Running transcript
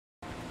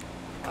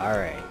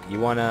Alright, you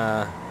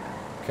wanna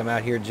come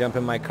out here, jump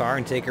in my car,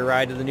 and take a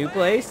ride to the new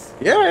place?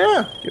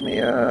 Yeah. Give me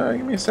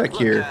a sec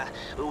Look, here.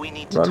 we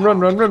need to Run, talk. run,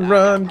 run, run, I've got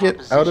run. a Get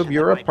out of proposition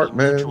your that might be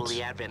apartment.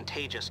 mutually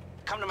advantageous.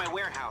 Come to my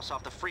warehouse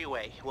off the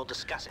freeway. We'll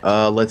discuss it.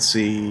 Let's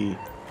see.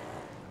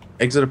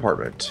 Exit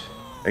apartment.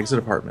 Exit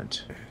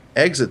apartment.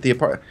 Exit the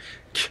apartment.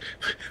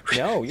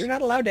 No, you're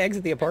not allowed to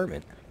exit the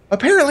apartment.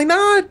 Apparently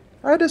not.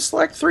 I had to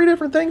select 3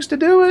 different things to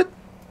do it.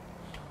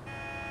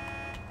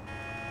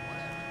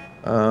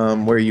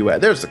 Where are you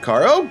at? There's the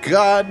car. Oh,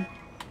 God.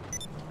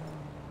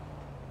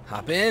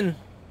 Hop in.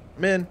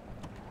 I'm in.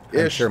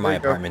 I'm sure my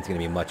apartment's gonna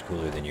be much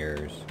cooler than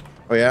yours.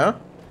 Oh, yeah?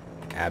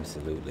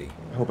 Absolutely.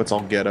 I hope it's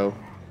all ghetto.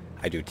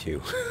 I do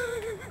too.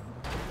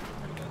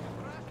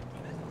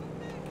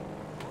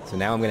 So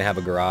now I'm gonna have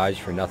a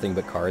garage for nothing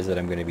but cars that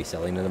I'm gonna be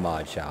selling to the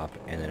mod shop,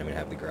 and then I'm gonna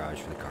have the garage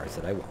for the cars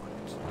that I want.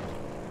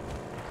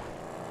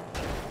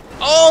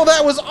 Oh,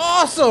 that was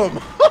awesome!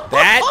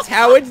 That's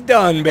how it's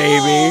done, baby.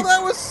 Oh,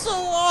 that was so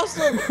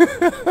awesome!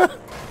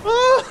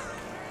 Oh.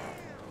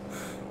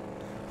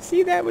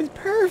 See, that was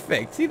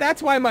perfect. See,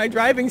 that's why my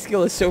driving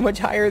skill is so much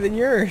higher than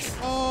yours.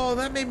 Oh,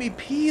 that made me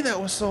pee. That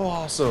was so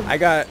awesome. I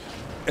got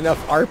enough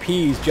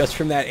RPs just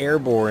from that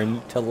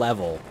airborne to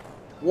level.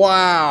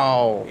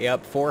 Wow.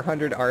 Yep,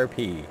 400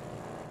 RP.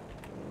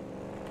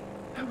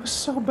 That was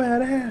so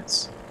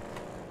badass.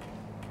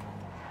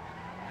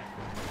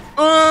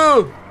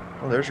 Oh!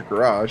 Oh, there's your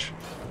garage.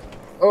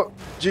 Oh,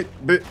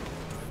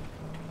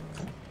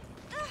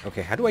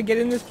 Okay, how do I get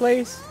in this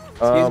place?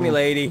 Excuse me,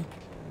 lady.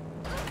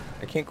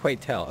 I can't quite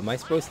tell. Am I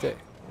supposed to?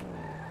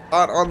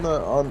 not on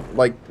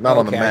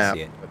the map. I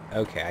see it.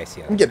 Okay, I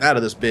see it. I'm getting out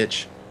of this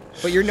bitch.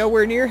 But you're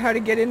nowhere near how to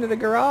get into the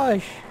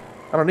garage.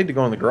 I don't need to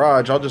go in the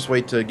garage. I'll just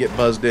wait to get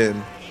buzzed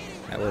in.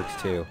 That works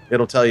too.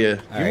 It'll tell you.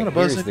 All You right, want to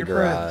buzz here's in the your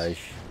garage. friends.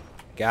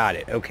 Got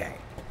it. Okay.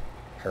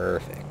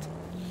 Perfect.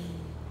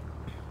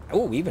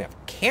 Oh, we even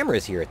have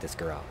cameras here at this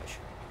garage.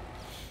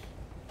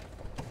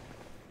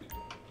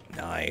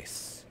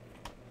 Nice.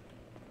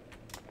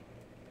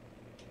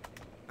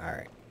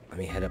 Alright, let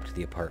me head up to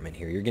the apartment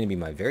here. You're going to be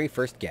my very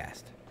first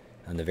guest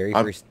on the very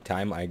first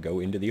time I go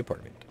into the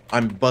apartment.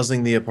 I'm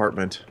buzzing the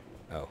apartment.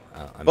 Oh,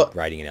 I'm Bu-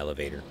 riding an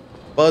elevator.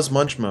 Buzz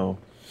Munchmo.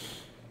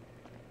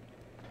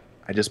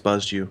 I just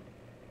buzzed you.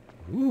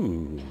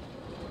 Ooh,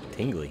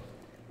 tingly.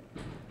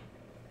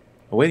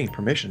 Awaiting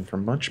permission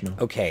from Munchmo.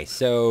 Okay,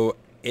 so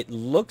it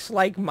looks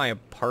like my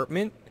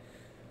apartment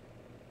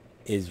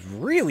is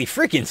really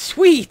freaking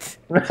sweet.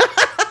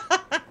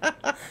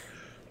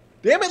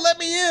 Damn it, let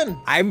me in!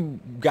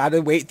 I'm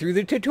gotta wait through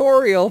the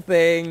tutorial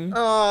thing.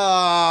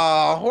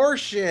 Oh,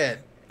 horseshit.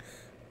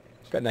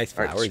 Got nice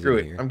All right, flowers screw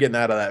in it. here. I'm getting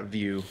out of that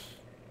view.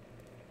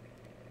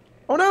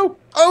 Oh no!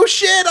 Oh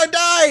shit! I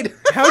died!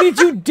 How did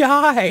you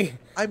die?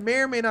 I may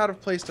or may not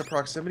have placed a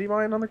proximity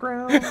mine on the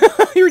ground.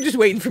 You were just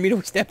waiting for me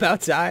to step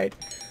outside.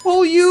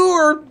 Well, you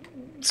or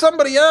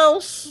somebody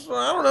else.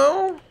 I don't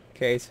know.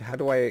 Okay, so how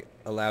do I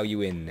allow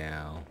you in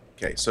now?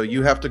 Okay, so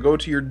you have to go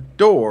to your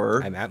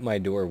door. I'm at my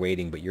door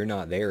waiting, but you're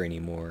not there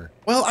anymore.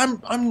 Well,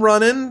 I'm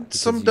running.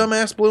 Some you-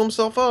 dumbass blew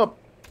himself up.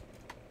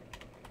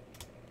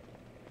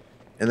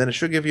 And then it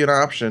should give you an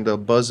option to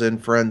buzz in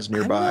friends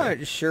nearby. I'm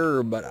not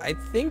sure, but I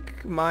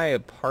think my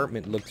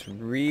apartment looks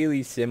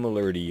really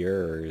similar to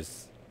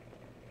yours.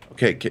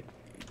 Okay,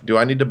 do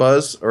I need to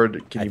buzz or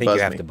can I you think buzz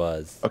you have me? to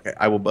buzz. Okay,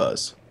 I will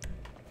buzz.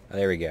 Oh,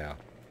 there we go.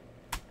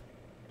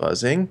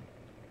 Buzzing.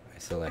 I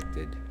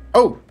selected.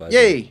 Oh, Buzzing.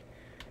 yay!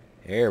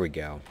 There we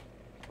go.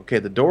 Okay,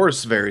 the door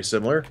is very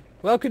similar.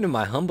 Welcome to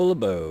my humble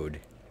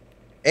abode.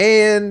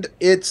 And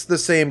it's the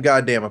same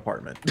goddamn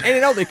apartment. And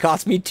it only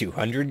cost me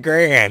 200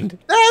 grand.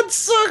 That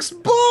sucks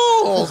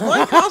balls!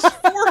 Mine costs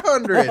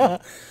 400.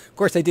 Of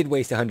course, I did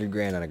waste 100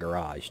 grand on a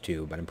garage,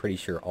 too, but I'm pretty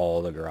sure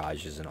all the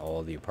garages and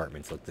all the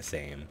apartments look the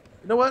same.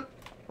 You know what?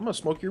 I'm gonna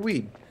smoke your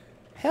weed.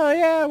 Hell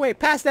yeah, wait,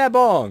 pass that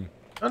bong.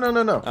 No. All right,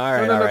 No,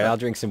 all right, no. I'll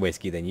drink some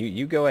whiskey then.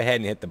 You go ahead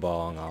and hit the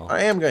bong.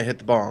 I am gonna hit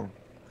the bong.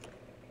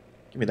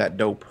 Give me that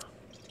dope.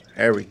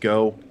 There we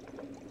go.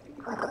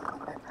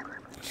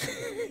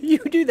 You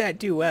do that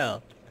too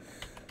well.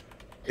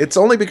 It's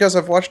only because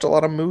I've watched a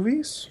lot of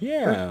movies.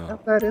 Yeah.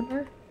 Got that in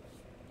there.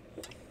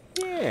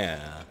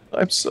 Yeah.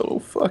 I'm so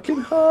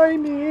fucking high,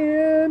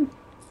 man.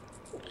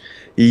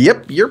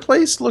 Yep, your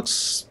place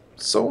looks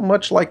so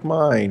much like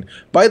mine.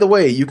 By the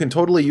way, you can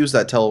totally use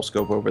that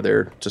telescope over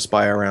there to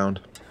spy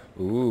around.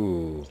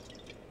 Ooh.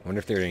 I wonder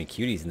if there are any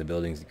cuties in the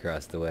buildings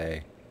across the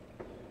way.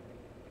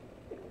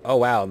 Oh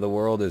wow, the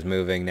world is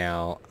moving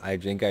now. I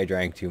think I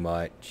drank too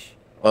much.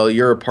 Well,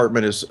 your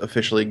apartment is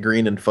officially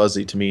green and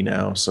fuzzy to me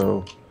now,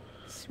 so...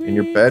 Sweet. And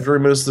your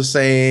bedroom is the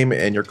same,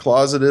 and your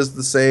closet is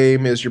the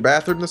same. Is your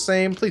bathroom the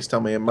same? Please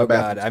tell me my Oh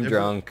god, bathroom's I'm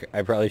different. drunk.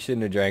 I probably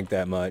shouldn't have drank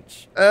that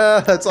much.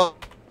 That's all.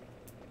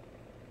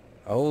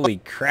 Holy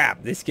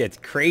crap, this gets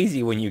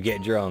crazy when you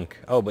get drunk.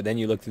 Oh, but then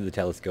you look through the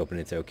telescope and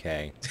it's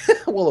okay.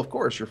 Well, of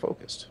course, you're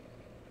focused.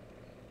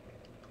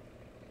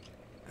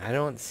 I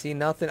don't see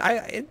nothing.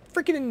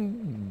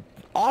 Freaking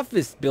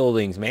office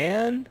buildings,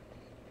 man.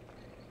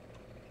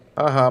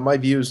 Haha, my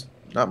view's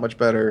not much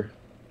better.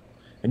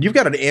 And you've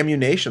got an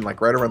ammunition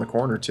like right around the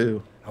corner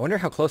too. I wonder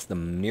how close the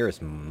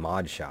nearest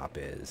mod shop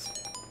is.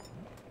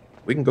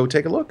 We can go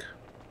take a look.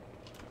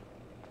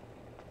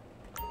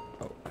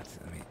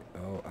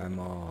 Oh, I'm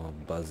all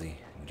buzzy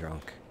and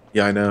drunk.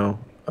 Yeah, I know.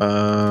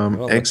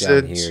 Look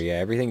Exit. down here. Yeah,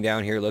 everything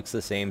down here looks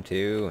the same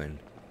too, and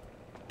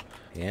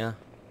yeah.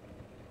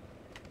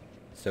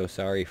 So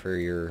sorry for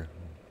your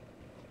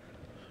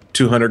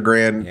 200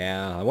 grand.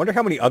 Yeah, I wonder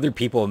how many other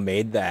people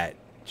made that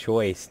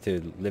choice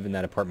to live in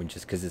that apartment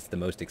just because it's the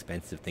most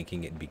expensive,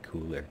 thinking it'd be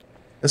cooler.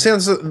 And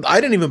since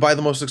I didn't even buy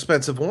the most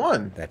expensive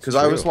one because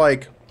I was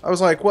like,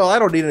 well, I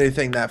don't need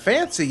anything that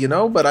fancy, you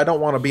know, but I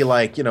don't want to be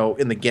like, you know,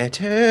 in the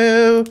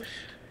ghetto.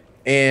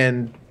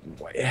 And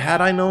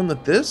had I known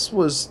that this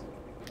was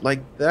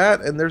like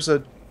that, and there's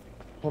a,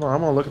 hold on,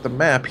 I'm gonna look at the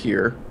map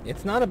here.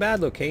 It's not a bad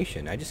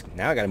location.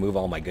 Now I got to move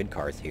all my good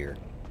cars here.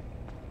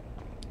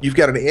 You've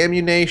got an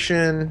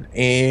ammunition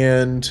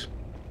and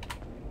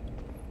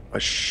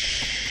a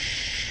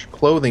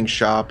clothing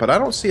shop, but I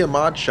don't see a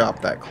mod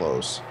shop that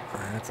close.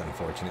 That's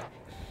unfortunate.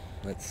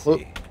 Let's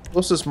see.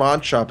 Closest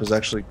mod shop is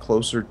actually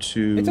closer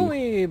to... It's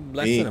only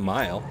less than a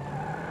mile.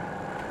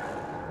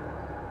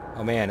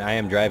 Oh man, I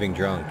am driving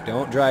drunk.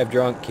 Don't drive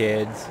drunk,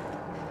 kids.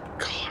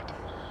 God.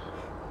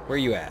 Where are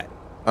you at?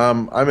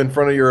 I'm in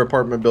front of your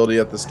apartment building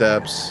at the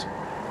steps,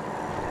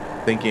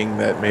 thinking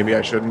that maybe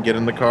I shouldn't get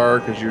in the car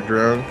because you're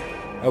drunk.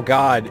 Oh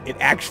god, it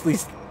actually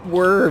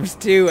swerves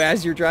too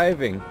as you're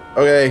driving.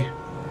 Okay,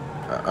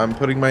 I'm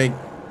putting my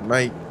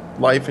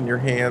life in your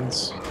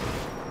hands.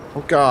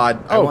 Oh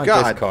god. I want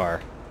this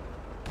car.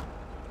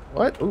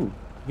 What? Ooh, you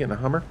getting a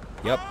Hummer?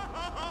 Yep.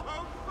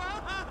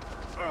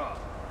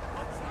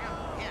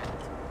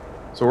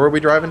 So where are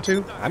we driving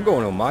to? I'm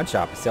going to a mod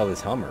shop to sell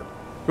this Hummer.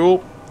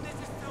 Cool.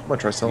 I'm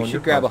gonna try selling You your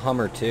should grab car. a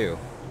Hummer too.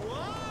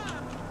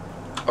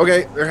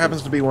 Okay, there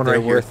happens to be one right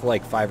They're here. worth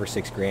like $5 or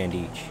 $6 grand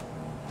each.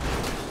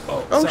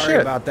 Oh, sorry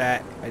shit. about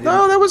that.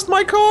 No, that was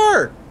my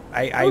car!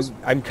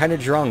 I'm kind of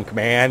drunk,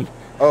 man.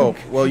 Oh,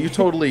 well, you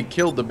totally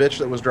killed the bitch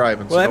that was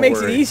driving. Well, so that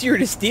makes worry. it easier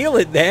to steal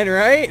it then,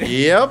 right?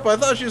 Yep, I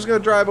thought she was going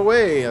to drive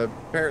away.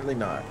 Apparently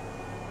not.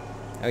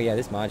 Oh, yeah,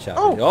 this mod shop.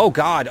 Oh. Oh,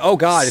 God. Oh,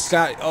 God.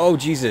 Oh,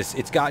 Jesus.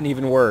 It's gotten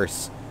even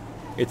worse.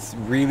 It's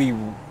really...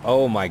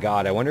 Oh, my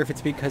God. I wonder if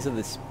it's because of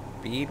the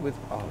speed with...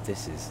 Oh,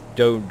 this is...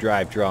 Don't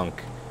drive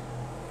drunk.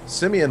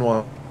 Simeon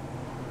won.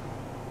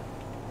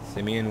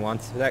 Simeon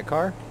wants that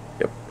car?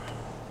 Yep.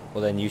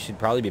 Well, then you should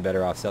probably be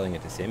better off selling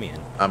it to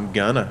Simeon. I'm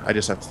gonna. I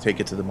just have to take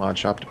it to the mod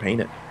shop to paint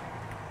it.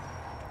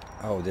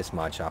 Oh, this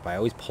mod shop. I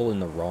always pull in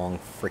the wrong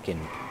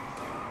freaking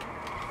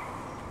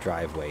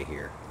driveway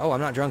here. Oh,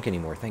 I'm not drunk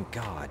anymore. Thank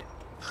God.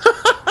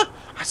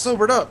 I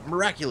sobered up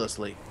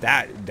miraculously.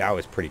 That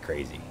was pretty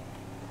crazy.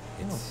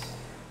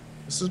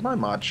 This is my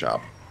mod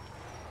shop.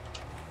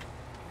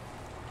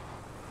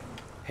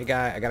 Hey,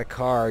 guy, I got a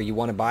car. You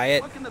want to buy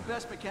it?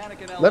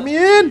 Let me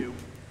in!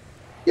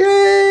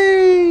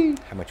 Yay!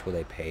 How much will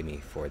they pay me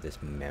for this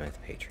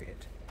Mammoth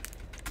Patriot?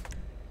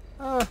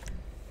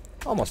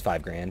 Almost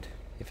 $5 grand.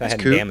 If I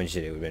hadn't cool. damaged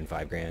it, it would have been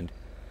 $5 grand.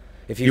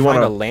 If you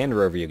find a Land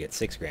Rover, you get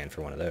 $6 grand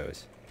for one of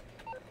those.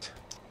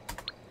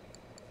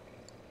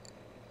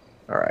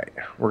 Alright,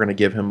 we're gonna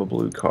give him a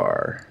blue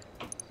car.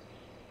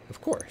 Of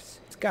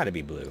course. It's got to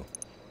be blue.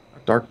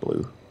 Dark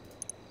blue.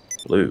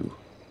 Blue.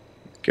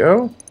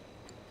 Go.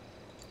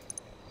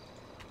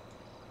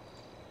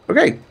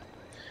 Okay.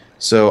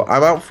 So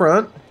I'm out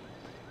front.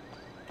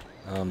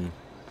 Oh,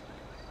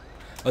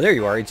 there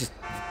you are. It just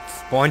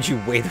spawned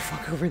you way the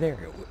fuck over there.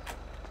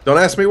 Don't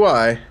ask me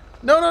why.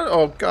 No.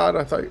 Oh God,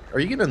 I thought. Are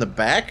you getting in the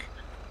back?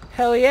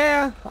 Hell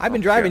yeah. I've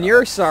been driving God.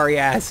 your sorry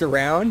ass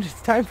around.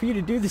 It's time for you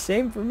to do the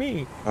same for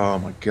me. Oh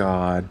my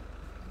God.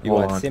 You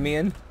Hold want on.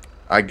 Simeon?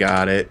 I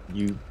got it.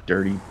 You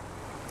dirty.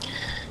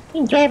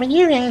 I'm driving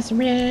your ass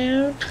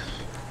around.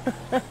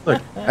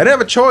 Look, I didn't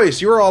have a choice.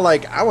 You were all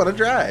like, "I want to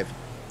drive."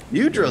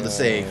 You drove the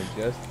safe.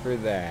 Just for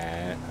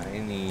that, I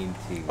need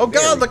to... Oh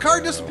There God, we the car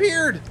go.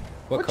 disappeared.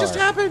 What just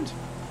car? happened?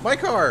 My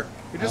car.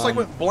 It just like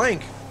went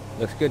blank.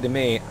 Looks good to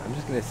me. I'm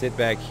just gonna sit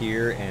back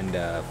here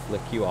and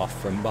flick you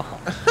off from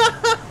behind.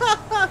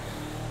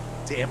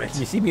 Damn it.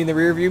 You see me in the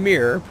rearview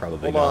mirror?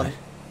 Probably Hold not. on.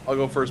 I'll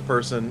go first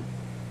person.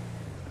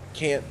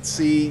 Can't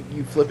see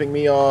you flipping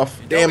me off.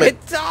 Don't Damn it.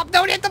 hit top!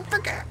 Don't hit the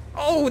frickin'...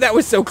 Oh, that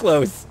was so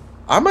close.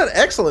 I'm an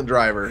excellent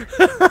driver.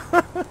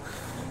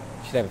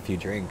 Should have a few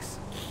drinks.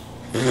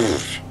 I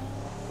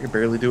can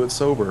barely do it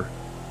sober.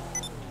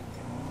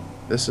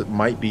 This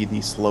might be the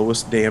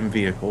slowest damn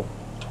vehicle.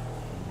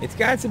 It's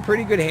got some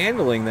pretty good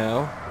handling,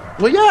 though.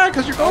 Well, yeah,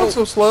 because you're going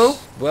so slow.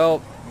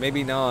 Well,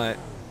 maybe not.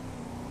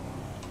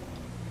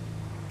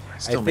 I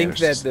still think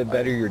managed that to the slide.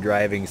 better your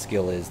driving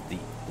skill is, the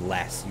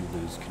less you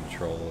lose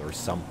control or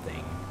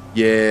something.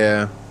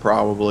 Yeah,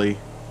 probably.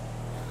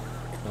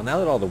 Well, now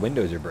that all the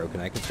windows are broken,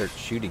 I can start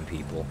shooting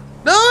people.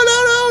 No,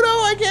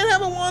 I can't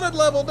have a wanted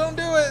level. Don't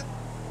do it.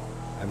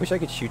 I wish I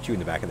could shoot you in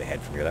the back of the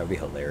head from here. That would be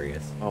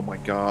hilarious. Oh my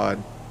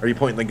God. Are you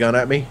pointing the gun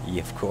at me?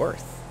 Yeah, of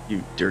course.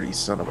 You dirty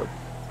son of a...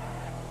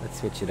 Let's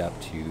switch it up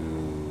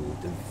to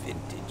the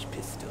vintage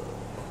pistol.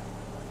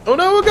 Oh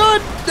no, oh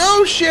god!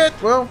 Oh shit!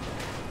 Well,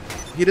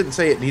 he didn't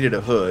say it needed a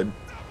hood.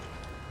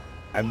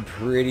 I'm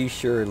pretty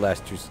sure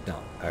Lester's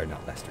not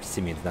Lester.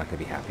 Simeon's not gonna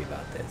be happy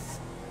about this.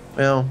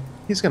 Well,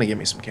 he's gonna give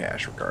me some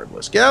cash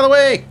regardless. Get out of the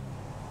way!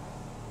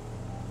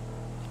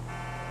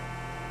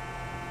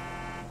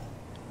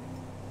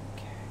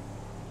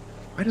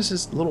 Why does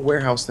this little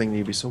warehouse thing need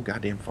to be so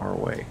goddamn far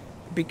away?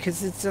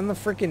 Because it's in the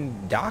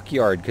freaking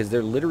dockyard. Because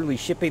they're literally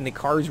shipping the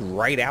cars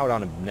right out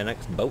on the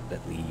next boat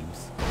that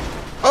leaves.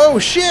 Oh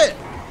shit!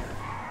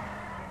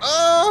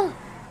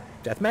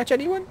 Deathmatch,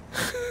 anyone?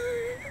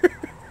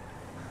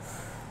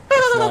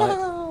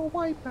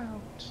 Wipeout.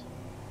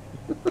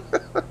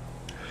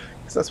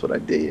 Because that's what I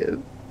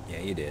did. Yeah,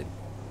 you did.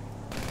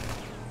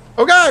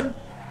 Oh god!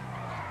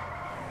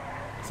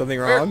 Something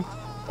wrong?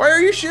 Why are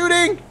you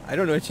shooting? I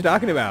don't know what you're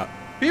talking about.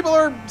 People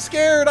are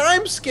scared.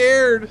 I'm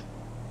scared.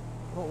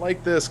 I don't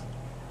like this.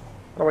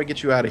 How do I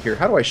get you out of here?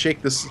 How do I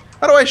shake this?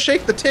 How do I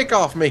shake the tick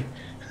off me?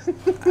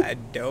 I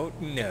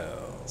don't know.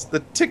 It's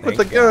the tick with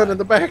the gun in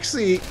the back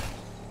seat.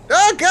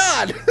 Oh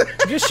god!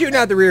 Just shooting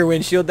out the rear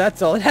windshield,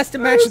 that's all. It has to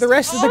match the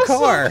rest of the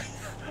car.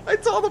 I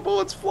saw the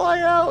bullets fly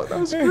out. That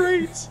was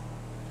great.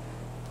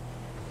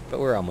 But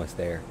we're almost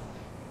there.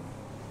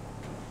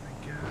 Oh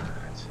my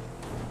god.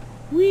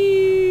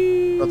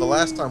 Whee! But the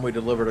last time we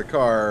delivered a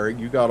car,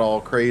 you got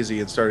all crazy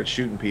and started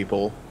shooting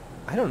people.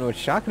 I don't know what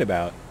you're talking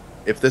about.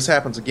 If this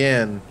happens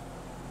again,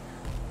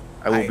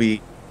 I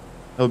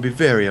will be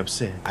very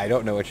upset. I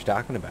don't know what you're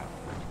talking about.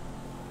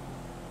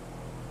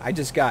 I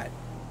just got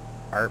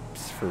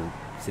ARPs for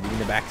sitting in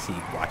the back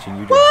seat watching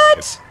you drive.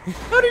 What?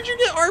 How did you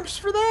get ARPs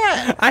for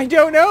that? I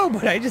don't know,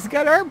 but I just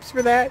got ARPs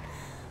for that.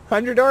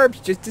 100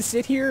 ARPs just to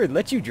sit here and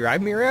let you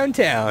drive me around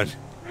town.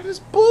 That is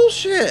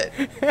bullshit.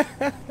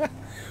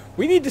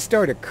 We need to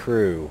start a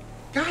crew.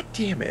 God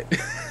damn it.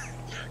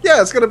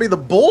 Yeah, it's going to be the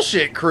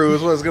bullshit crew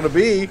is what it's going to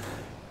be.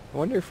 I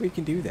wonder if we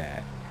can do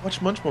that. Watch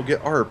Munchmo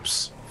get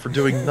ARPs for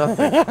doing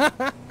nothing.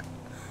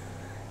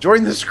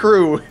 Join this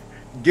crew.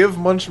 Give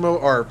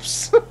Munchmo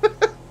ARPs.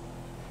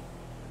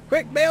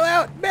 Quick, bail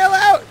out! Bail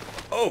out!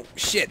 Oh,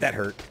 shit, that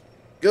hurt.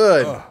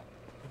 Good. Ugh.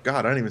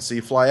 God, I didn't even see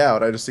you fly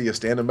out. I just see you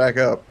standing back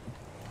up.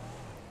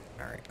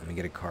 Alright, let me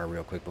get a car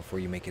real quick before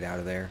you make it out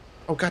of there.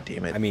 Oh, god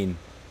damn it. I mean,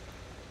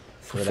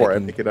 so before I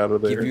can make it out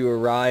of there. give you a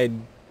ride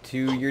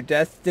to your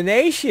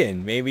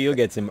destination. Maybe you'll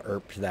get some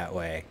ERPs that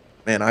way.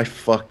 Man, I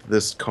fucked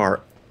this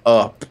car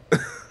up.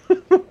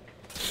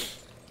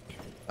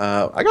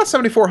 I got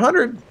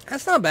 7,400.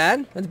 That's not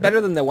bad. That's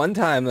better than the one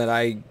time that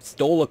I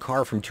stole a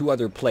car from 2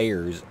 other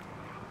players,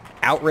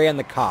 outran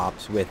the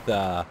cops with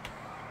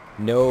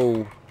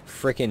no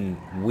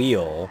frickin'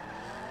 wheel,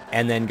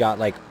 and then got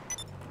like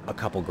a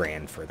couple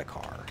grand for the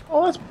car.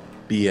 Oh, that's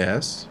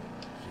BS.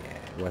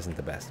 Yeah, it wasn't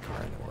the best car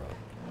in the world.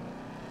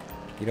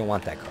 You don't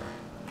want that car.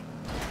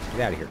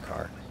 Get out of here,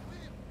 car.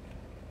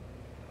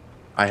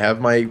 I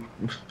have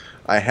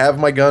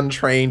my gun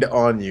trained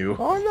on you.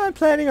 Oh, I'm not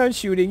planning on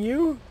shooting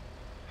you.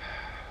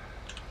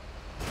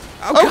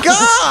 Oh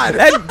god!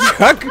 That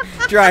truck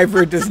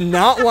driver does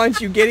not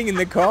want you getting in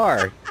the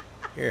car.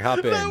 Here, hop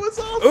in. That was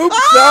awesome.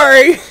 Oops,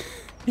 sorry.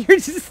 You're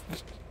just...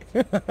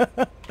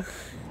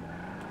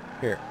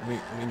 Here, let me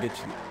get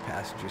you the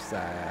passenger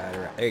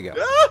side. There you go.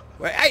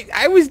 Wait,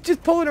 I was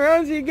just pulling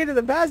around so you get to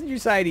the passenger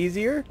side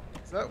easier.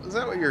 Is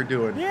that what you're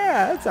doing?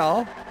 Yeah, that's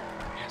all.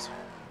 Yes.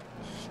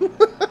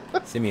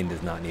 Simeon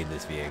does not need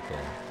this vehicle.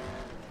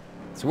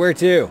 So where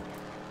to?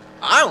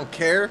 I don't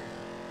care.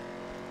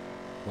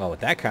 Well,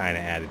 with that kind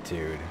of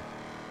attitude.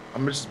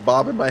 I'm just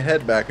bobbing my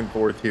head back and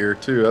forth here,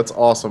 too. That's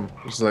awesome.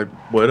 Just like,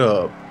 what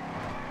up?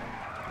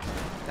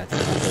 That's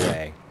out of the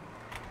way.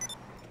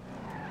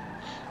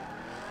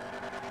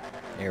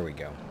 There we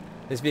go.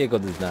 This vehicle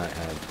does not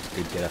have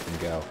good get up and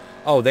go.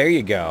 Oh, there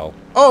you go.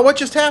 Oh, what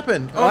just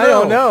happened? Oh, I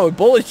don't know.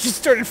 Bullets just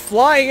started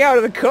flying out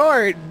of the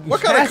car. What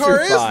kind of car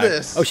is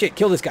this? Oh, shit.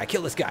 Kill this guy.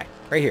 Kill this guy.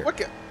 Right here. Oh,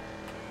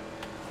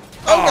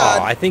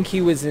 God. I think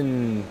he was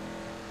in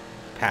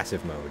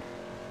passive mode.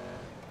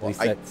 At Well,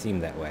 least that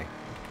seemed that way.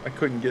 I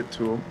couldn't get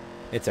to him.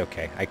 It's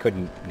okay. I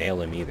couldn't nail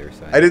him either.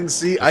 So I didn't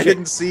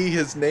see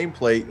his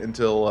nameplate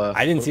until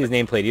I didn't see his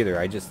nameplate either.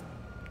 I just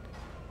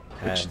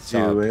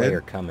saw a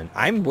player coming.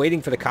 I'm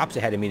waiting for the cops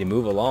ahead of me to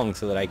move along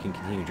so that I can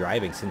continue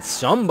driving since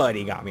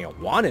somebody got me a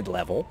wanted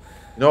level.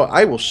 No,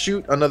 I will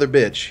shoot another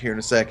bitch here in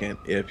a second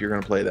if you're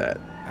going to play that.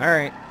 All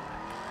right.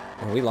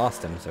 Well, we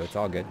lost him, so it's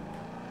all good.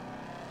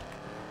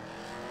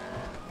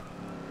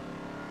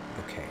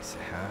 Okay, so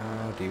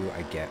how do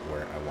I get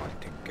where I want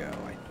to go?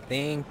 I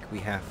think we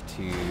have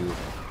to...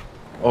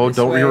 Oh,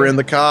 don't rear end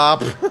the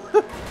cop.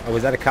 Oh,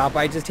 was that a cop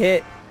I just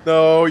hit?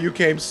 No, you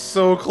came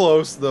so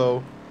close,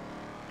 though.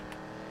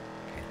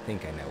 I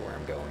think I know where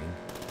I'm going.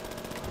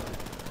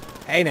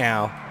 Hey,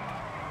 now.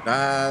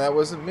 Nah, that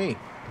wasn't me.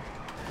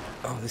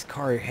 Oh, this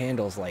car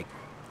handles like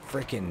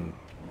frickin'...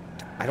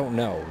 I don't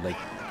know, like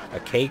a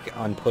cake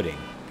on pudding.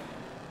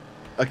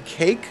 A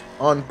cake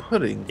on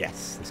pudding?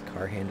 Yes, this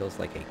car handles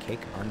like a cake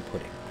on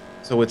pudding.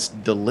 So it's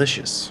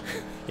delicious.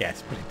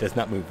 Yes, but it does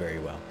not move very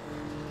well.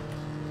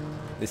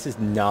 This is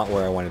not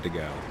where I wanted to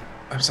go.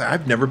 I'm sorry,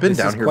 I've never been down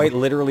here. This is quite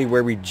literally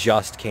where we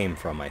just came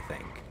from, I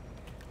think.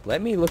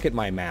 Let me look at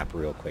my map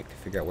real quick to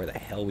figure out where the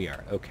hell we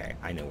are. Okay,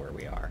 I know where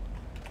we are.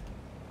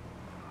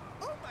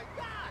 Oh my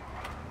God!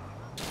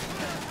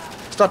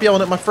 Stop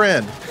yelling at my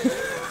friend.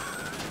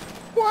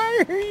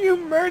 Why are you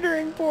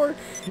murdering poor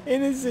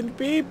innocent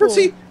people?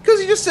 Because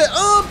he just said,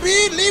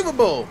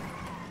 unbelievable.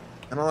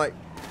 And I'm like,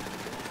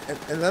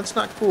 and that's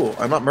not cool.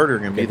 I'm not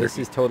murdering him either. This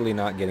is totally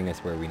not getting us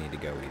where we need to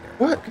go either.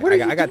 What? Okay, What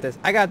I got this.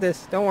 I got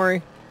this. Don't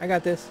worry. I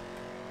got this.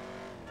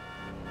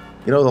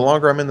 You know, the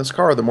longer I'm in this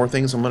car, the more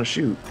things I'm going to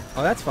shoot.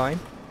 Oh, that's fine.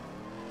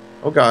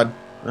 Oh, God.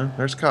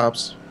 There's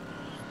cops.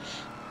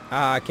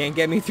 Ah, can't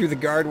get me through the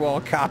guard wall,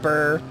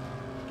 copper.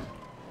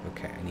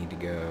 Okay, I need to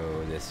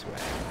go this way.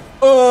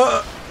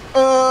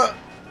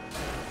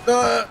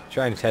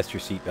 Trying to test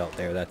your seatbelt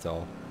there, that's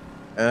all.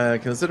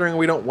 Considering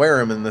we don't wear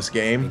them in this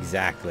game.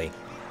 Exactly.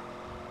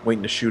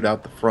 Waiting to shoot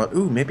out the front.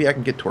 Ooh, maybe I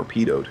can get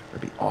torpedoed.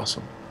 That'd be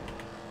awesome.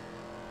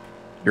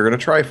 You're going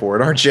to try for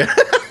it, aren't you?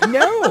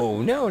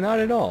 No, not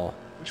at all.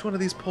 Which one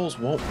of these poles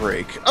won't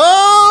break?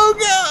 Oh,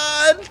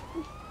 God!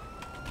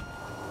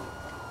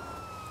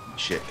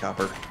 Shit,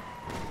 copper.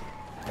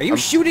 Are you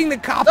shooting the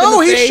cop in the No,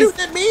 he's face? shooting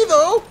at me,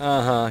 though!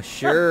 Uh-huh,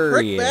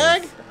 sure he is.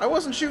 Bag? I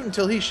wasn't shooting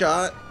until he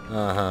shot.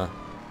 Uh-huh.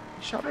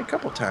 He shot me a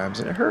couple times,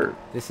 and it hurt.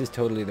 This is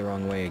totally the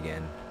wrong way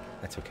again.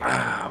 That's okay.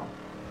 Wow.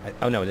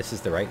 Oh, no, this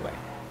is the right way.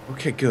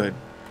 Okay, good.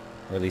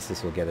 Or at least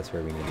this will get us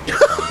where we need to go.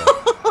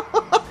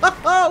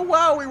 Oh,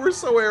 wow, we were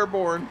so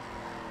airborne.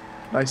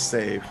 Nice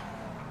save.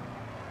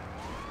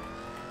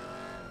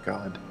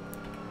 God.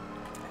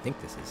 I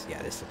think this is... Yeah,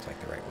 this looks like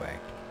the right way.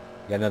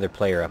 We got another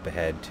player up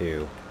ahead,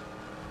 too.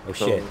 Oh,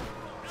 shit.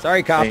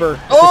 Sorry, Copper.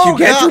 Hey. That's what you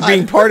get for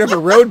being part of a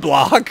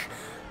roadblock.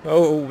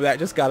 Oh, that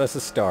just got us a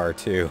star,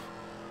 too.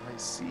 I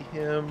see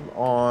him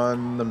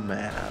on the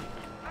map.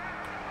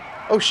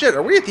 Oh, shit.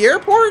 Are we at the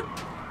airport?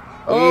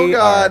 Oh,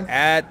 God. We are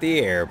at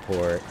the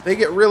airport. They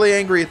get really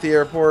angry at the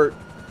airport.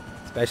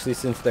 Especially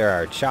since there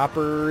are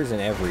choppers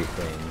and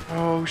everything.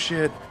 Oh,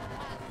 shit.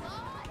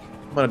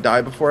 I'm gonna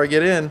die before I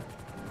get in.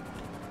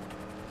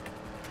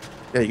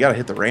 Yeah, you gotta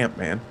hit the ramp,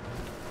 man.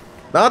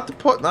 Not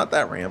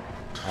that ramp.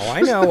 Oh,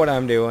 I know what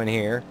I'm doing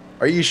here.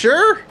 Are you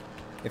sure?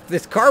 If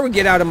this car would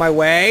get out of my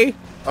way.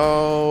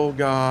 Oh,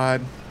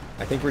 God.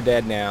 I think we're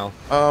dead now.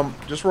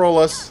 Just roll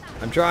us.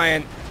 I'm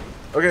trying.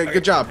 Okay,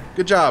 good job.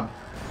 Good job.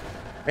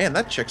 Man,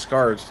 that chick's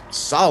car is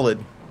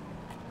solid.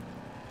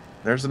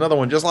 There's another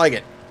one just like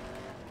it.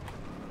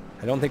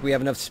 I don't think we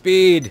have enough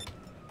speed.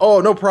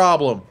 Oh, no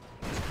problem.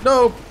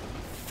 No.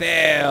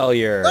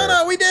 Failure.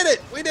 No, we did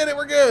it. We did it.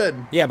 We're good.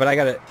 Yeah,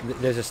 but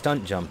there's a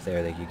stunt jump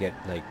there that you get,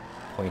 like,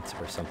 points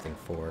or something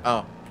for.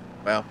 Oh,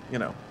 well, you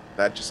know,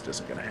 that just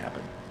isn't going to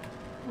happen.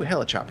 Ooh,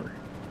 helichopper.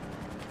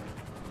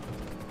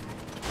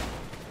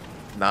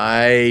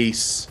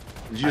 Nice.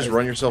 Did you just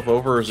run yourself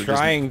over? Or is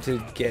trying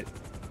to get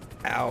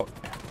out.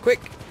 Quick,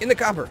 in the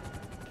copper.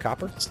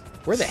 Copper?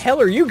 Where the hell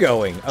are you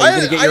going? Oh, you're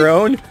going to get your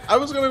own? I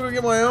was going to go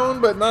get my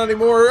own, but not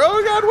anymore.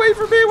 Oh, God, wait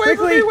for me. Wait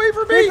for me. Wait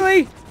for me.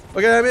 Quickly.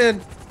 Okay, I'm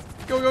in.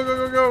 Go, go,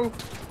 go, go,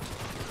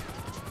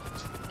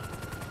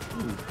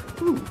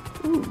 go.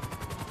 Ooh.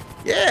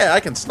 Yeah, I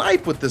can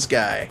snipe with this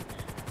guy.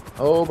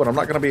 Oh, but I'm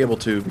not going to be able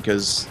to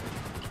because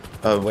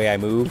of the way I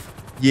move.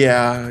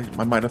 Yeah,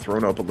 I might have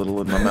thrown up a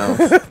little in my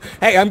mouth.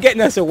 Hey, I'm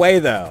getting us away,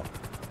 though.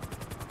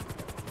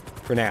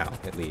 For now,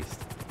 at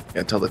least.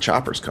 Yeah, until the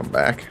choppers come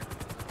back.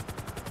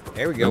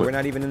 There we go. We're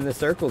not even in the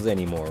circles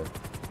anymore.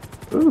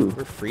 Ooh.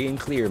 We're free and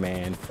clear,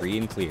 man. Free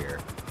and clear.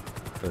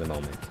 For the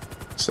moment.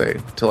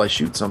 Say, till I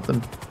shoot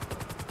something.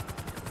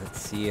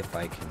 Let's see if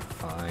I can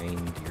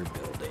find your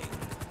building.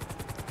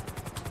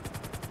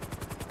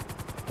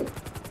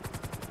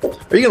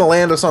 Are you going to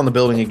land us on the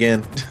building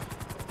again?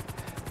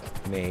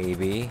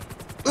 Maybe.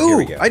 Ooh, here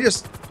we go. I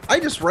just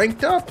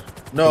ranked up.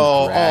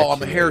 No, oh,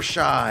 I'm a hair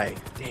shy.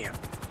 Damn.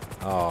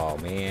 Oh,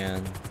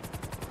 man.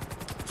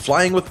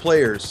 Flying with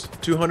players.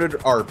 200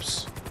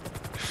 ARPs.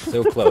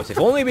 So close. If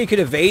only we could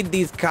evade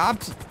these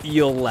cops,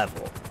 you'll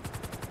level.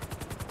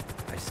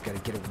 I just gotta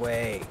get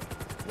away.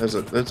 There's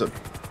a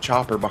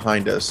chopper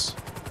behind us.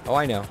 Oh,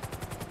 I know.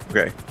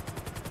 Okay.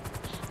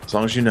 As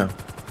long as you know.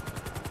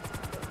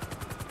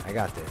 I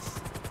got this.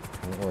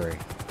 Don't worry.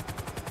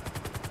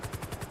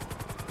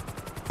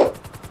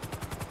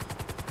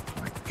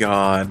 My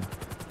God.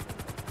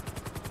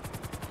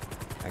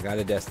 I got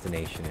a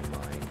destination in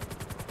mind.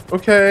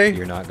 Okay.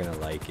 You're not gonna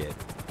like it.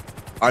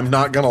 I'm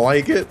not gonna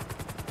like it?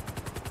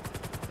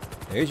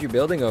 There's your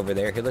building over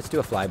there. Here, let's do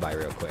a flyby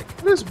real quick.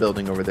 There is a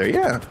building over there,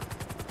 yeah.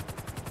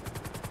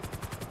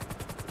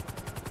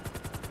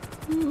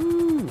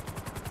 Woohoo!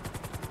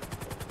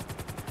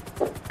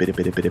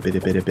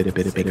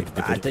 Say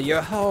goodbye to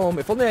your home.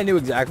 If only I knew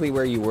exactly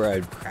where you were,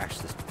 I'd crash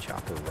this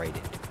chopper right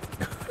into.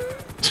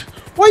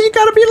 Why you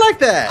gotta be like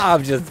that?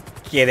 I'm just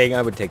kidding.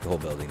 I would take the whole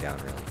building down,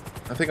 really.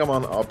 I think I'm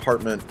on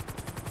apartment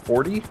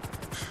 40?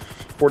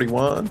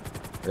 41?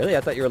 Really?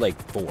 I thought you were like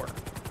 4.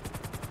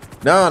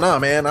 No,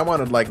 man. I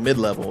wanted like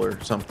mid-level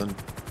or something.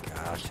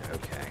 Gosh,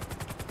 okay.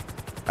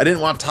 I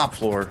didn't want top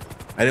floor.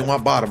 I didn't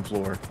want bottom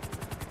floor.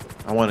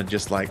 I want to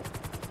just like,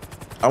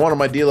 I wanted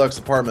my deluxe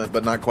apartment,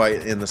 but not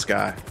quite in the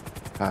sky.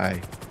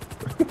 Hi.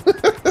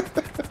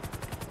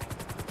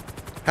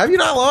 Have you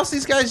not lost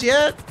these guys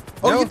yet?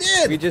 Oh, Nope, you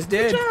did. We just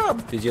did. Good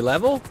job. Did you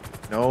level?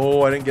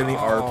 No, I didn't get any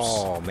ARPs.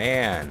 Oh,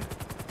 man.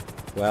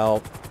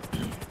 Well,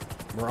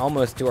 we're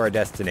almost to our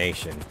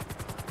destination.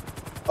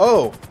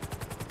 Oh,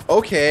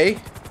 okay.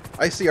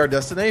 I see our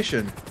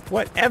destination.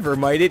 Whatever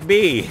might it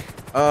be?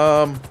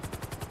 I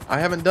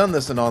haven't done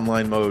this in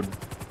online mode.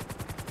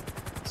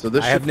 So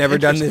this I should have be never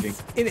done interesting.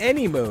 this in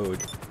any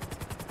mode.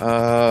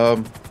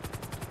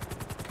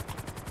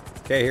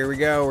 Okay, here we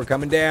go. We're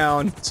coming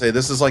down. Say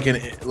this is like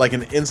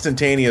an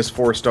instantaneous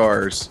 4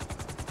 stars.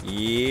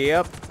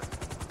 Yep.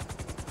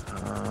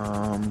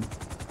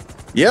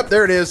 Yep,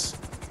 there it is.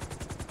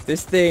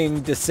 This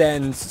thing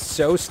descends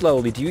so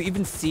slowly. Do you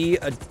even see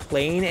a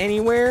plane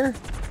anywhere?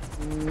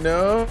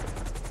 No.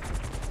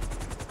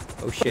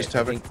 Oh shit, Just I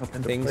haven't think come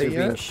into things play are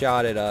being yet.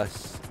 shot at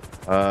us.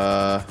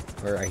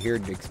 Or I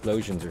heard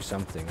explosions or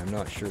something. I'm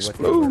not sure what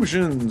they were.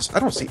 Explosions. I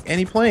don't see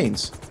any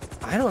planes.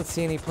 I don't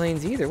see any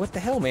planes either. What the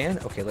hell, man?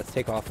 Okay, let's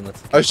take off and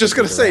let's... I was just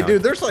gonna look say, around.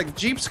 dude, there's like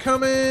Jeeps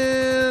coming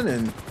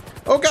and...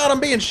 Oh god, I'm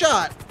being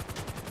shot!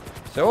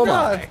 So am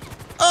God. I.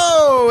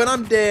 Oh, and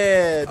I'm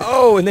dead!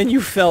 Oh, and then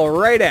you fell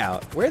right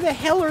out. Where the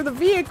hell are the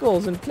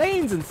vehicles and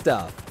planes and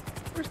stuff?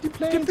 Where's the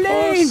planes, The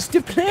planes! boss?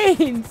 The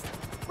planes!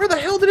 Where the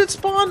hell did it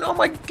spawn? Oh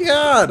my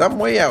god, I'm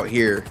way out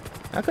here.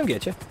 I'll come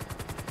get you.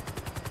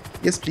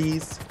 Yes,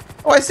 please.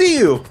 Oh, I see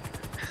you!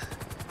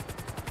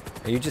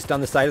 Are you just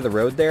on the side of the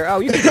road there? Oh,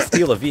 you can just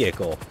steal a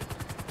vehicle.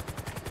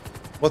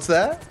 What's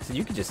that? So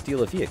you could just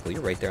steal a vehicle.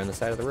 You're right there on the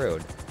side of the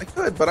road. I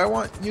could, but I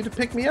want you to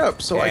pick me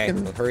up so Okay, I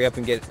can... well, hurry up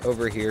and get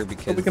over here So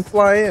because we can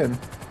fly in.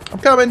 I'm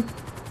coming!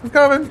 I'm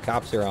coming! the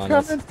cops are on I'm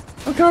us. coming!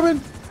 I'm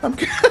coming! I'm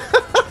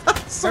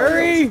coming!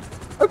 Hurry!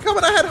 I'm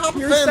coming! I had hop a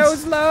You're fence! so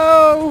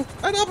slow!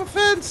 I had hop a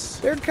fence!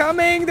 They're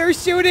coming! They're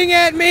shooting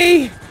at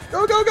me!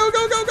 Go, go, go,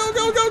 go, go, go,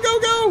 go, go, go,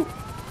 go!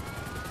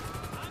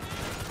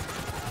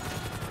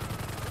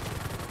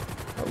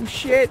 Oh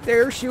shit,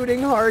 they're shooting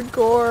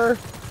hardcore.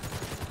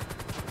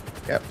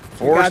 Yep. We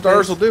 4 got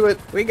stars this. will do it.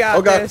 We got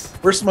Oh god, this.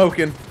 we're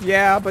smoking.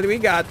 Yeah, but we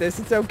got this.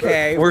 It's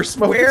okay. We're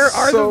smoking Where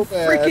are so the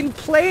bad. freaking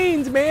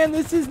planes, man?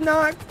 This is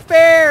not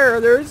fair.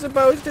 There's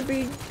supposed to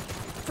be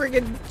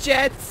freaking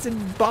jets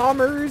and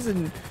bombers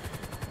and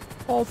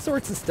all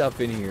sorts of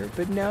stuff in here.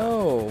 But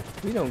no,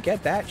 we don't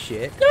get that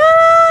shit.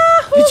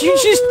 Did you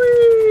just...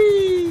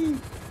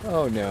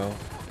 Oh no.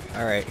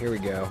 Alright, here we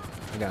go.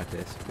 I got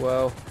this.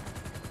 Whoa.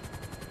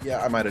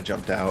 Yeah, I might have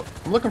jumped out.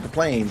 I'm looking for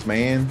planes,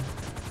 man.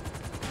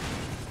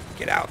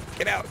 Get out,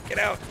 get out, get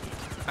out.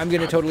 I'm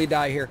gonna totally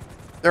die here.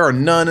 There are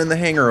none in the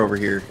hangar over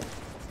here.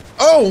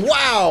 Oh,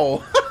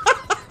 wow!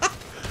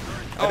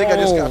 I think I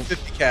just got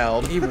 50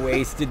 cal'd. He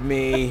wasted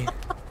me.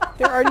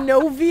 There are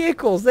no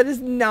vehicles. That is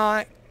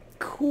not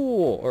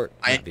cool. Or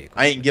I not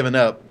vehicles. ain't giving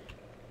up.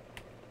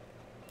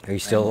 Are you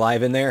still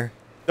alive in there?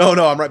 No,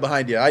 no, I'm right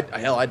behind you.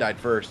 Hell, I died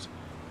first.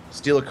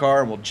 Steal a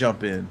car and we'll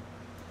jump in.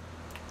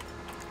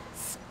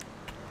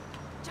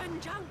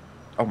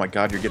 Oh my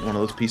god, you're getting one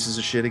of those pieces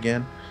of shit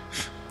again?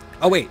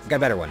 Oh wait, got a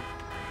better one.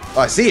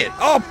 Oh, I see it.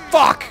 Oh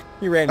fuck!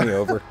 You ran me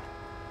over.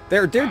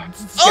 They're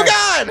Oh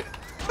god!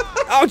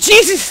 Oh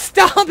Jesus!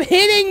 Stop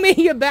hitting me,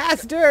 you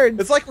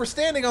bastard! It's like we're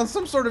standing on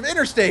some sort of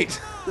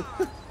interstate.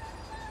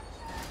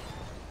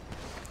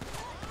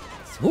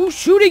 Who's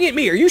shooting at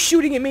me? Are you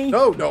shooting at me?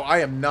 No, no, I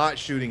am not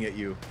shooting at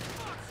you.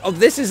 Oh,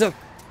 this is a...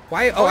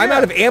 Why? Oh, I'm yeah.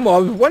 out of ammo. I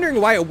was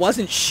wondering why it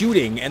wasn't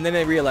shooting, and then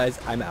I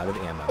realized I'm out of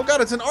ammo. Oh god,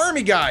 it's an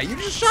army guy. You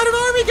just shot an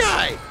army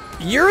guy.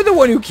 You're the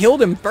one who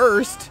killed him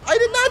first. I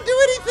did not do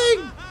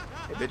anything.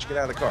 Hey, bitch, get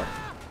out of the car.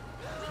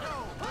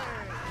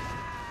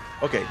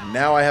 Okay,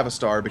 now I have a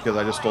star because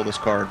I just stole this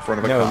car in front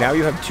of a No, cop. now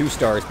you have 2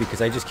 stars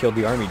because I just killed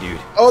the army dude.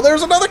 Oh,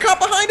 there's another cop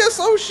behind us.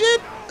 Oh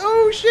shit.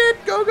 Oh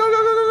shit. Go, go, go,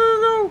 go, go,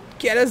 go, go.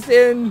 Get us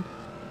in.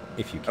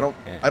 If you can.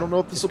 I don't know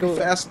if this will be go.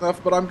 fast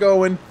enough, but I'm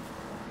going.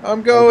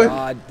 I'm Oh going.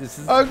 God, this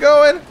is... I'm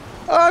going.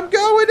 I'm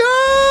going.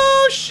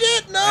 Oh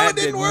shit. No, that it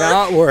didn't did work.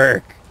 not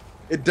work.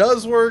 It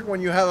does work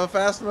when you have a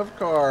fast enough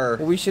car.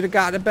 Well, we should have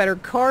gotten a better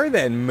car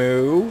then,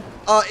 Moo.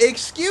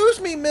 Excuse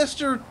me,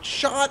 Mr.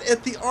 Shot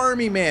at the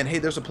army man. Hey,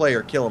 there's a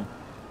player. Kill him.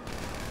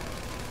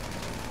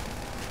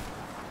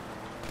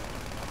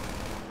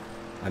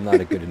 I'm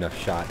not a good enough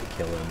shot to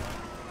kill him.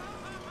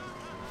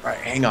 All right,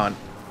 hang on.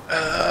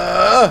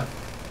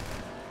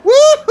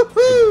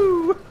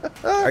 Woo-hoo-hoo!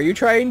 Are you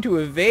trying to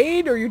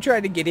evade or are you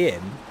trying to get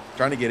in?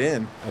 Trying to get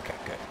in. Okay,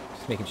 good.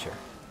 Just making sure.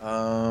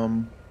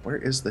 Where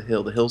is the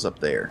hill? The hill's up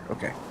there.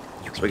 Okay.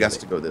 You So we can got do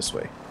to it. go this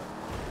way.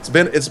 It's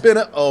been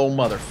a oh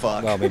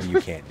motherfuck. Well, maybe you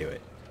can't do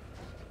it.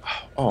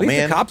 Oh At least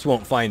man. the cops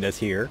won't find us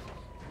here.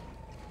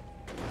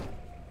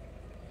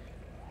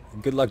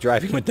 Good luck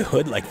driving with the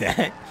hood like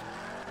that.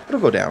 It'll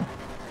go down.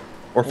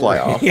 Or fly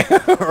off. Yeah,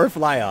 or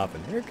fly off,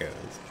 and there it goes.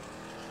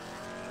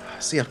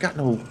 See, I got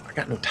no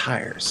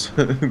tires.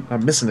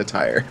 I'm missing a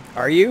tire.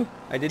 Are you?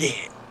 I didn't.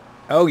 Yeah.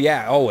 Oh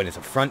yeah. Oh, and it's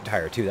a front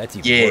tire too. That's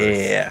even worse.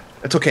 Yeah.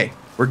 That's okay.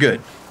 We're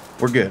good.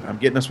 We're good. I'm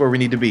getting us where we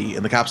need to be,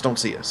 and the cops don't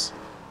see us.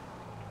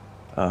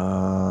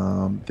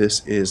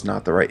 This is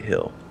not the right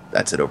hill.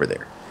 That's it over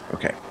there.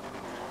 Okay.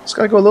 Just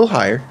gotta go a little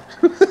higher.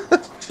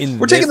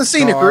 We're taking the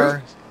scenic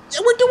route. Yeah,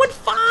 we're doing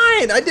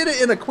fine. I did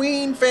it in a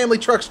Queen family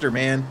truckster,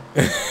 man.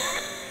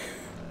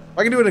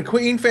 I can do it in a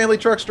Queen family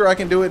truckster. I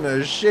can do it in a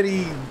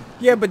shitty.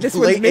 Yeah, but this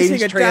one's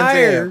missing a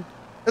tire.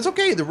 That's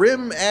okay. The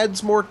rim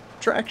adds more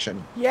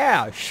traction.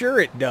 Yeah, sure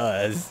it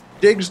does.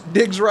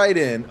 Digs right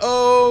in.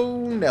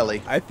 Oh,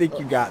 Nelly. I think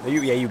you got.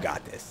 Yeah, you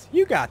got this.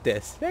 You got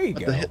this. There you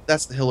go.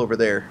 That's the hill over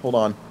there. Hold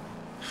on.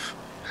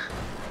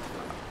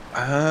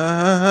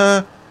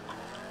 I'm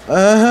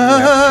gonna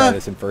have to try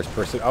this in first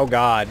person. Oh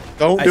God!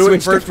 Don't do it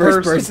in first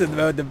person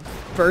mode. The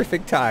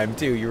perfect time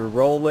too. You were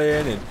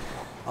rolling and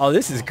oh,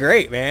 this is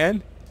great,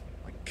 man.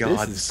 Oh my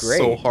God, this is great.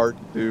 So hard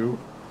to do.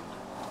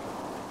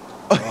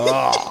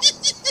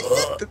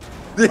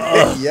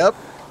 Yep.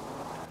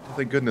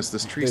 Thank goodness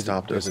this tree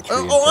stopped us.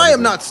 Oh, I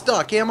am not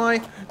stuck, am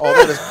I? Oh,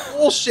 that is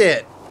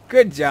bullshit.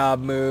 Good job,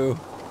 Moo.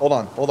 Hold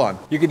on.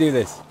 You can do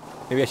this.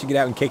 Maybe I should get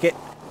out and kick it.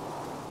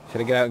 Should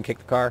I get out and kick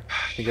the car?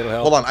 Think it'll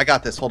help? Hold on, I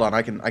got this. Hold on,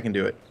 I can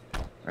do it.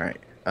 All right.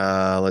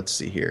 Let's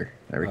see here.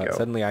 There we go.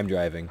 Suddenly I'm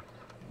driving.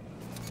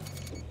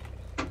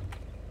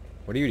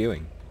 What are you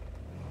doing?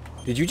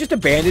 Did you just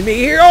abandon me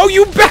here? Oh,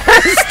 you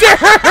bastard!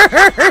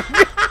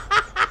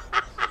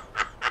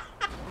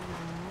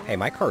 Hey,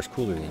 my car's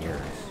cooler than yours.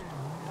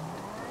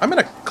 I'm in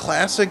a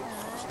classic,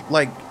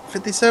 like,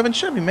 57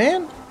 Chevy,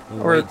 man.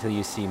 Wait till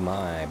you see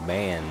my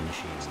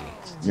Banshee.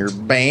 Your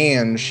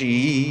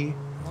Banshee.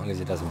 As long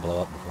as it doesn't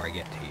blow up before I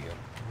get to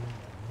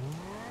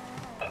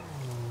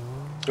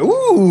you.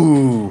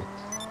 Ooh.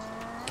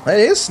 That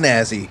is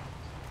snazzy.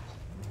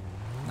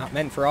 Not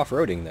meant for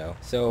off-roading, though.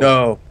 So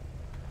no.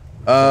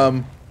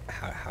 How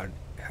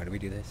do we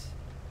do this?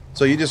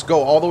 So you just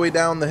go all the way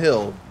down the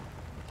hill,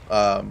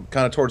 kind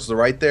of towards the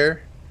right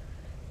there,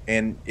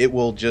 and it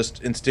will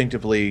just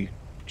instinctively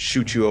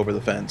shoot you over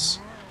the fence.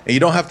 And you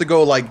don't have to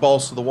go like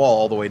balls to the wall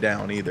all the way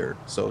down either.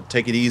 So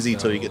take it easy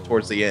until you get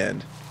towards the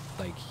end.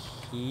 Like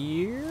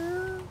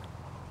here?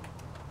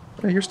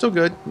 Yeah, you're still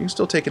good. You can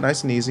still take it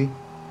nice and easy.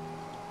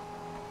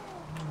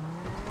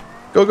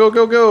 Go, go,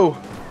 go, go.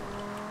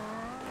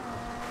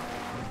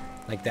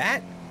 Like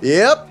that?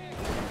 Yep.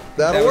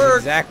 That'll work.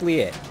 Exactly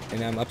it.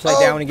 And I'm upside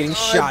down and getting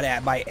shot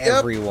at by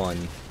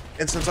everyone.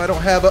 And since I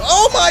don't have a...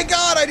 Oh my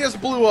God, I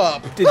just blew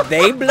up. Did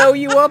they blow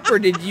you up or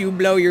did you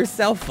blow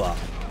yourself up?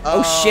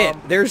 Oh shit,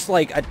 there's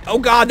like a... Oh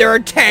God, there are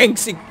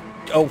tanks.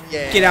 Oh,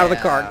 yeah. Get out of the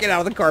car. Get out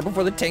of the car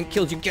before the tank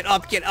kills you. Get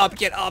up, get up,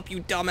 get up,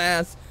 you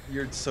dumbass.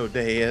 You're so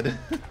dead.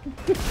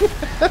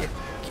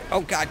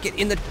 Oh God, get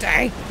in the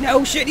tank.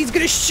 No shit, he's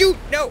gonna shoot.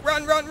 No,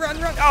 run, run,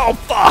 run, run. Oh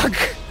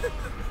fuck.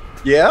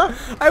 Yeah?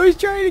 I was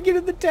trying to get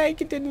in the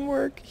tank. It didn't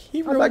work.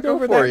 He rolled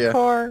over that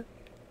car.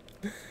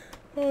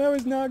 Oh, that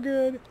was not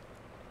good.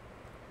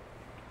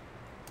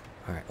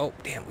 All right. Oh,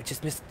 damn. We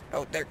just missed.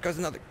 Oh, there goes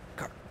another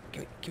car.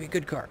 Give me a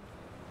good car.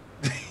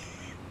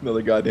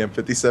 Another goddamn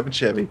 57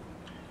 Chevy.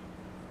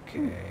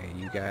 Okay,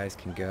 you guys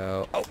can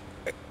go. Oh.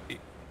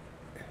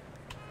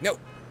 No.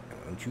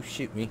 Don't you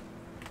shoot me.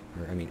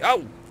 Or, I mean,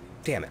 oh.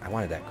 Damn it. I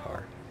wanted that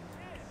car.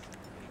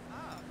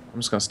 I'm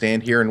just going to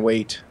stand here and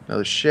wait.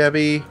 Another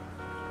Chevy.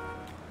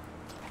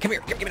 Come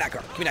here. Give me that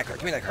car. Give me that car.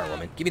 Give me that car,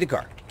 woman. Give me the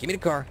car. Give me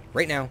the car.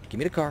 Right now. Give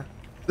me the car.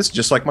 This is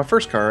just like my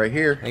first car right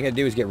here. All you gotta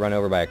do is get run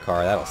over by a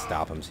car. That'll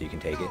stop him so you can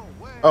take it.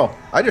 Oh,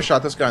 I just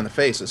shot this guy in the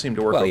face. It seemed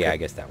to work. Well, okay. yeah, I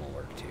guess that will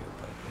work too.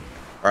 But...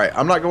 All right,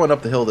 I'm not going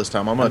up the hill this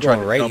time. I'm gonna try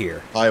to right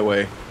here.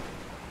 Highway.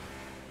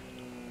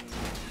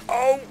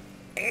 Oh,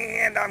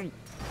 and I'm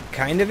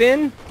kind of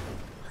in.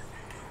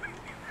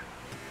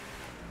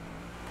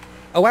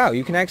 Oh wow,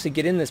 you can actually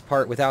get in this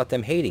part without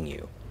them hating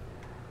you.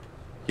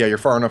 Yeah, you're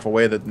far enough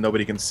away that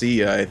nobody can see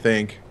you, I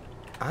think.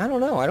 I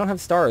don't know. I don't have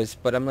stars,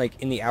 but I'm like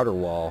in the outer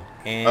wall.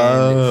 And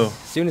as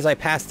soon as I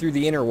pass through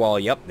the inner wall,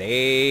 yep,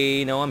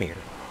 they know I'm here.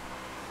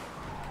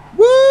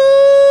 Woo!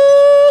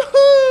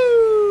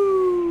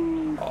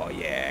 Oh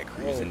yeah,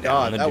 cruising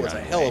God, down the that was a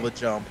driveway. hell of a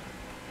jump.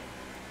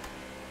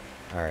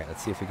 All right,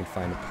 let's see if we can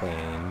find a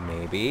plane,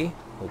 maybe.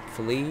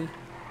 Hopefully.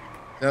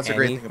 That's a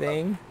great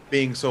thing about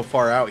being so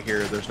far out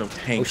here. There's no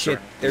tanks. Oh shit,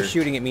 they're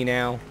shooting at me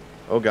now.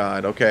 Oh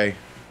God, okay.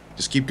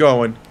 Just keep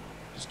going.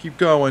 Just keep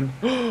going.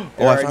 Oh,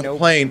 I found a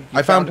plane.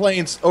 I found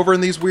planes over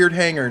in these weird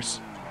hangars.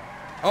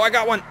 Oh, I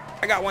got one.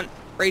 I got one.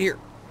 Right here.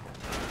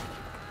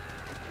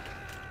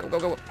 Go, go,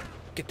 go.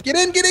 Get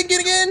in, get in,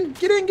 get in.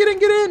 Get in, get in,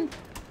 get in.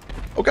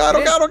 Oh God,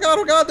 oh God, oh God,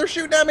 oh God. They're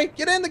shooting at me.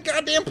 Get in the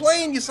goddamn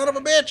plane, you son of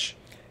a bitch.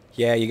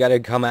 Yeah, you gotta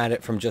come at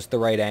it from just the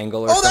right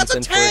angle or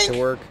something for it to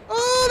work.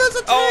 Oh, that's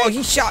a tank. Oh,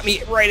 he shot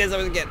me right as I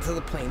was getting to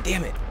the plane.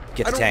 Damn it.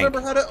 Get the tank. I don't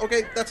remember how to...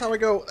 Okay, that's how I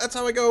go. That's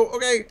how I go.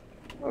 Okay.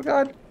 Oh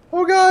God.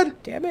 Oh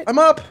God. Damn it. I'm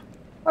up.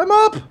 I'm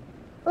up.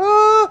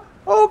 Oh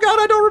God,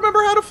 I don't remember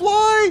how to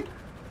fly.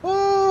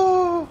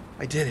 Oh,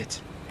 I did it.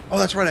 Oh,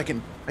 that's right. I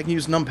can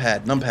use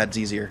numpad. Numpad's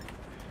easier.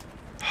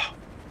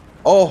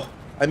 Oh,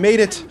 I made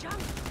it.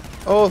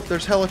 Oh,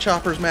 there's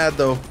helichoppers mad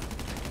though.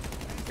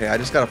 Okay, I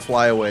just gotta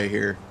fly away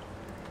here.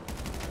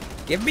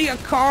 Give me a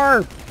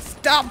car.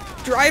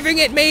 stop driving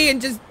at me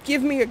and just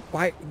give me a...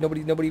 Why?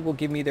 Nobody will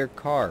give me their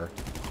car.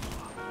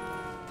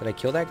 Did I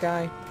kill that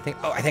guy? I think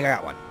I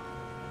got one.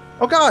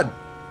 Oh, God.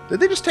 Did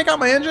they just take out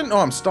my engine? Oh,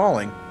 I'm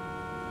stalling.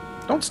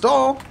 Don't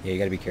stall. Yeah, you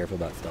gotta be careful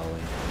about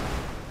stalling.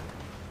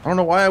 I don't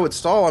know why I would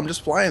stall. I'm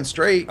just flying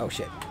straight. Oh,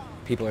 shit.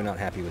 People are not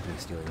happy with me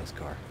stealing this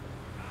car.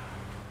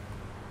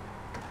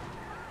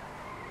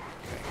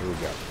 Okay, here we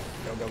go.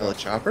 Go, go, The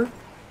chopper?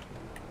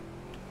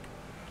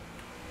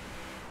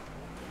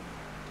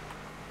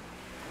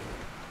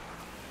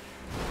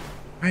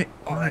 Right.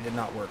 Oh, that did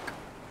not work.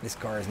 This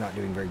car is not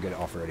doing a very good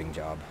off-roading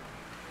job.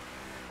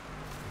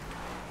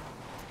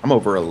 I'm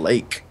over a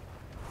lake.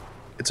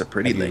 It's a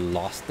pretty Have lake. you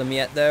lost them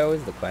yet, though,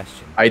 is the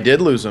question. I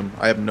did lose them.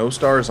 I have no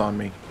stars on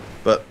me.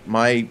 But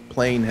my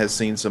plane has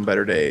seen some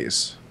better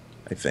days,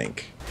 I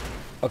think.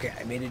 Okay,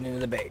 I made it into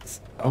the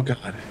base. Oh,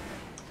 God.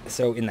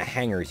 So, in the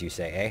hangars, you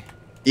say, eh?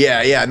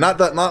 Yeah. Not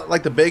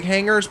like the big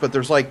hangars, but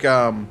there's like,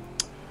 oh,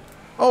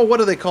 what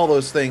do they call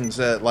those things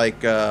that,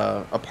 like,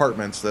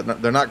 apartments?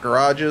 They're not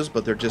garages,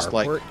 but they're just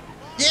Carport? like...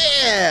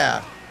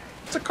 Yeah!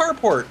 It's a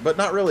carport, but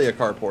not really a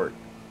carport.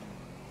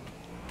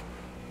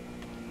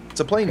 It's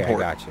a plane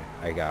port. I got you.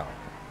 I got it.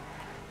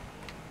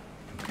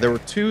 There were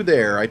two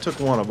there. I took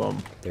one of them.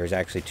 There's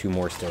actually two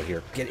more still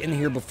here. Get in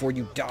here before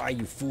you die,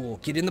 you fool.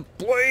 Get in the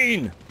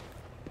plane!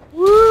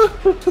 Woo!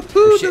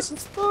 Oh, This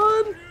is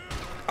fun!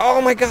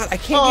 Oh my god, I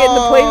can't get in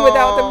the plane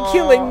without them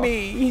killing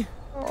me!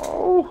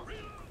 Oh.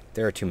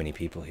 There are too many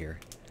people here.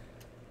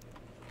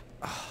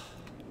 Oh,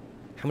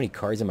 how many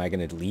cars am I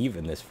going to leave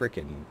in this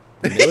frickin'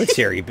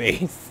 military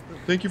base?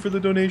 Thank you for the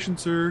donation,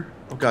 sir.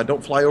 Oh, God,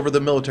 don't fly over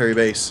the military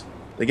base.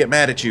 They get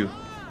mad at you.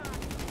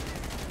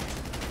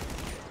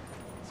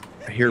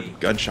 I hear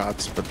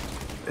gunshots, but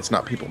it's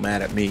not people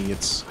mad at me.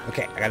 It's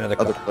okay, I got another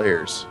car. other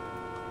players.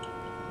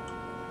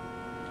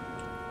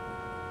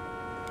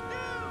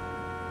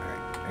 Alright,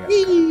 I got the car.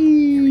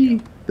 Here we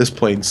go. This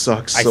plane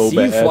sucks so bad.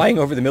 I see you flying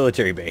over the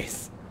military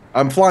base.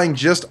 I'm flying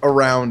just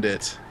around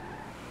it.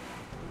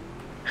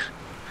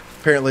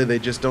 Apparently, they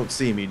just don't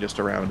see me just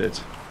around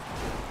it.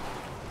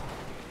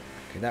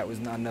 Okay, that was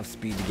not enough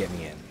speed to get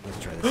me in. Let's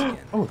try this again.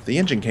 Oh, the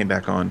engine came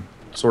back on.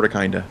 Sorta,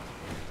 kinda.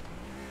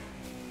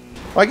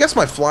 Well, I guess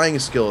my flying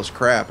skill is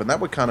crap, and that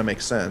would kind of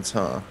make sense,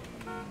 huh?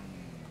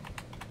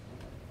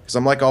 Because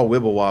I'm like all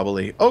wibble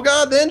wobbly. Oh,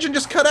 God, the engine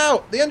just cut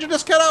out! The engine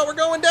just cut out! We're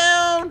going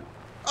down!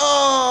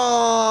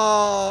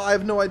 Oh, I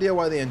have no idea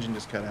why the engine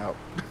just cut out.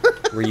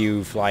 Were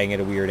you flying at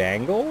a weird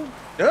angle?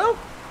 No,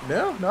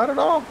 not at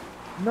all.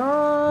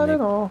 Not at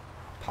all.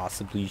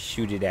 Possibly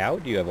shoot it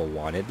out? Do you have a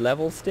wanted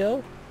level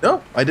still?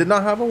 No, I did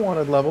not have a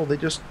wanted level. They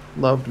just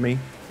loved me.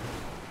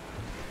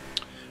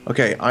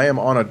 Okay, I am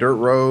on a dirt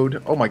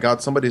road. Oh my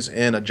God, somebody's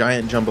in a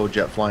giant jumbo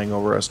jet flying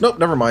over us. Nope,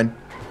 never mind.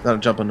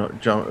 Not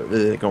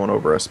a going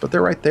over us, but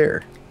they're right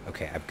there.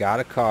 Okay, I've got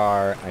a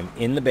car. I'm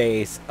in the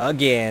base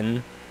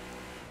again.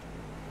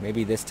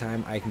 Maybe this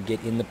time I can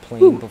get in the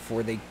plane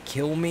before they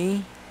kill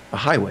me. A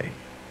highway.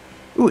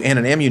 Ooh, and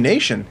an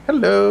ammunition.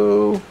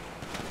 Hello. I'm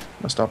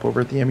gonna stop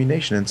over at the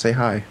ammunition and say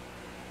hi.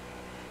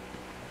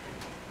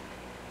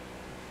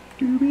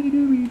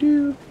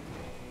 Dooby-dooby-doo.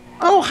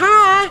 Oh,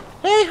 hi.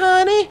 Hey,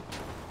 honey.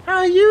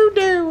 How you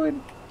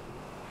doing?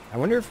 I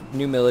wonder if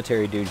new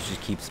military dudes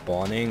just keep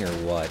spawning or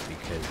what,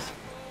 because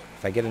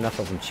if I get enough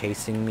of them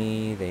chasing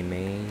me, they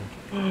may...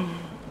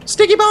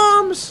 Sticky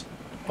bombs!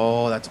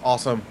 Oh, that's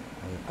awesome.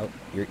 Oh,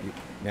 you're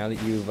now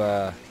that you've,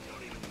 Oh,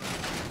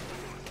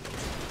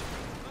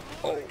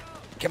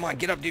 come on,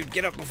 get up, dude.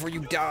 Get up before you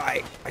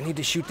die. I need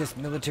to shoot this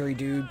military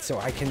dude so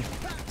I can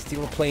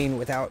steal a plane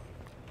without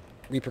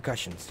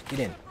repercussions. Get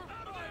in.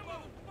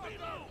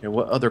 Okay,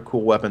 what other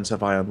cool weapons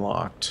have I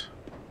unlocked?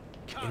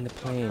 Get in the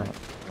plane.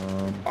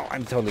 Oh,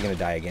 I'm totally gonna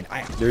die again.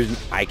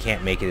 I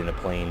can't make it in a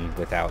plane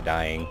without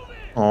dying.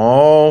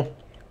 Oh.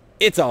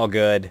 It's all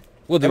good.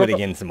 We'll do it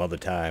again some other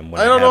time. When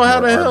I don't know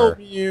how have to more armor. help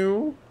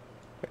you.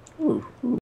 Ooh.